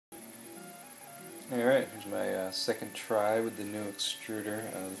Alright, here's my second try with the new extruder.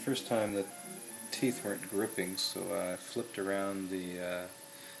 The first time the teeth weren't gripping, so I flipped around the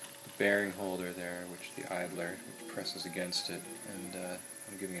bearing holder there, which the idler, which presses against it, and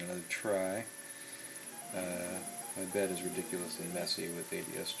I'm giving it another try. My bed is ridiculously messy with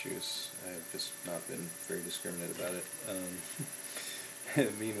ABS juice. I've just not been very discriminate about it.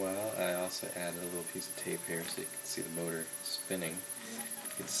 Meanwhile, I also added a little piece of tape here so you can see the motor spinning.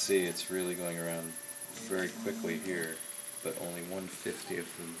 You can see it's really going around very quickly here, but only 1/50th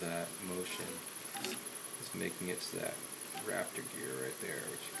of that motion is making it to that Raptor gear right there,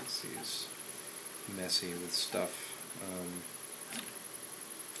 which you can see is messy with stuff, and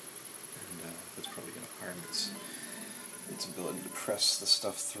that's probably going to harm its ability to press the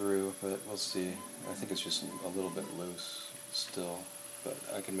stuff through, but we'll see. I think it's just a little bit loose still, but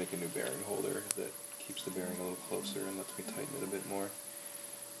I can make a new bearing holder that keeps the bearing a little closer and lets me tighten it a bit more.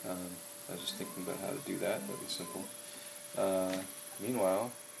 I was just thinking about how to do that. That'd be simple.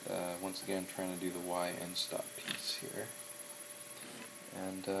 Meanwhile, once again trying to do the Y end stop piece here,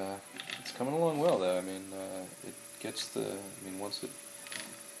 and it's coming along well though. I mean, it gets the. I mean, once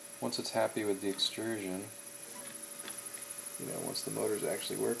it's happy with the extrusion, you know, once the motor's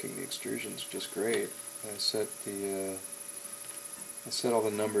actually working, the extrusion's just great. I set all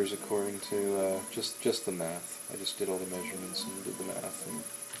the numbers according to just the math. I just did all the measurements and did the math, and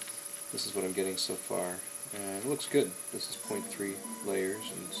this is what I'm getting so far. And it looks good. This is 0.3 layers,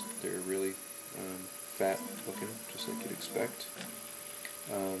 and they're really fat looking, just like you'd expect.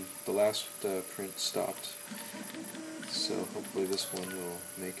 The last print stopped, so hopefully this one will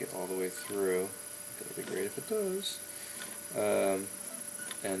make it all the way through. That'll be great if it does.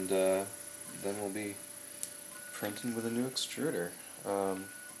 And then we'll be printing with a new extruder.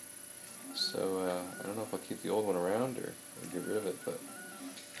 So I don't know if I'll keep the old one around or get rid of it, but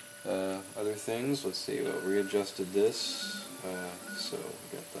other things, let's see, well, readjusted this, so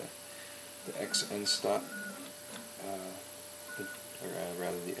we got the X end stop, or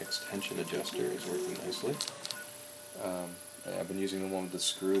rather the X tension adjuster is working nicely. I've been using the one with the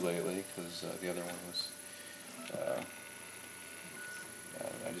screw lately, because the other one was,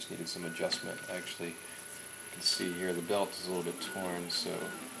 I just needed some adjustment. Actually, you can see here the belt is a little bit torn, so,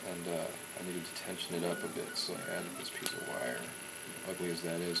 and I needed to tension it up a bit, so I added this piece of wire, ugly as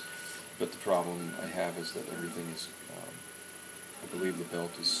that is. But the problem I have is that everything is, I believe the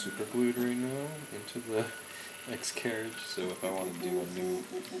belt is super glued right now into the x-carriage, so if I want to do a new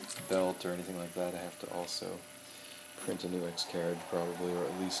belt or anything like that, I have to also print a new x-carriage probably, or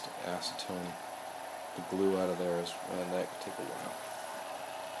at least acetone the glue out of there, and that could take a while.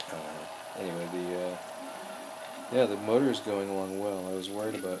 Anyway, the motor is going along well. I was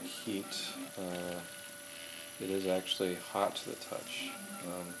worried about heat. It is actually hot to the touch,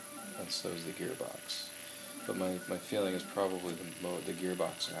 and so is the gearbox. But my feeling is probably the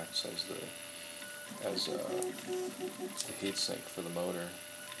gearbox acts as the heat sink for the motor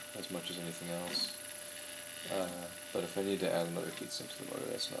as much as anything else. But if I need to add another heat sink to the motor,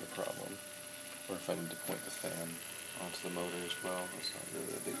 that's not a problem. Or if I need to point the fan onto the motor as well, that's not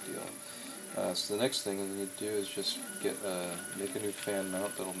really a big deal. So the next thing I need to do is just make a new fan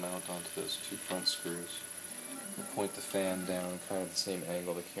mount that'll mount onto those two front screws. I'll point the fan down kind of the same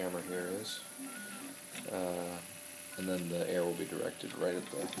angle the camera here is, and then the air will be directed right at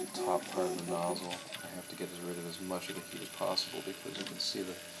the top part of the nozzle. I have to get rid of as much of the heat as possible because you can see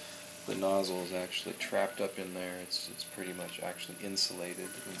the nozzle is actually trapped up in there. It's pretty much actually insulated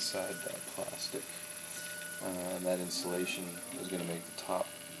inside that plastic, and that insulation is going to make the top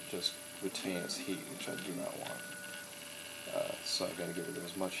just retain its heat, which I do not want. So I've got to get rid of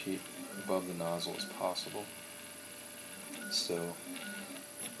as much heat above the nozzle as possible. So,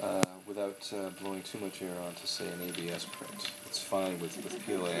 without blowing too much air onto, say, an ABS print, it's fine with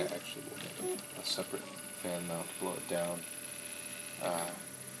PLA. I actually will make a separate fan mount to blow it down,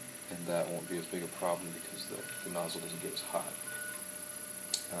 and that won't be as big a problem because the nozzle doesn't get as hot.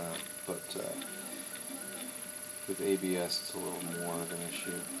 But with ABS, it's a little more of an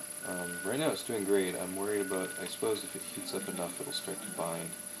issue. Right now it's doing great. I'm worried about, I suppose if it heats up enough it'll start to bind,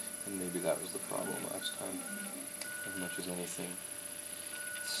 and maybe that was the problem last time, as much as anything.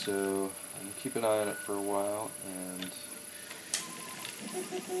 So I'm going to keep an eye on it for a while, and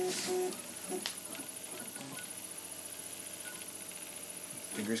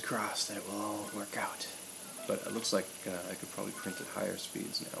fingers crossed that it will all work out. But it looks like I could probably print at higher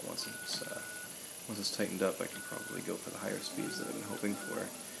speeds now. Once it's tightened up, I can probably go for the higher speeds that I've been hoping for.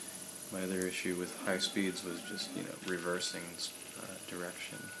 My other issue with high speeds was just, reversing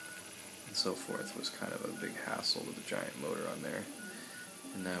direction and so forth was kind of a big hassle with a giant motor on there.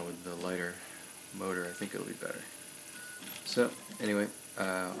 And now with the lighter motor, I think it'll be better. So, anyway,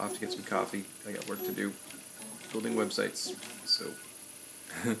 I'll have to get some coffee. I got work to do. Building websites. So,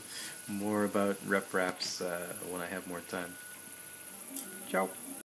 more about rep wraps when I have more time. Ciao!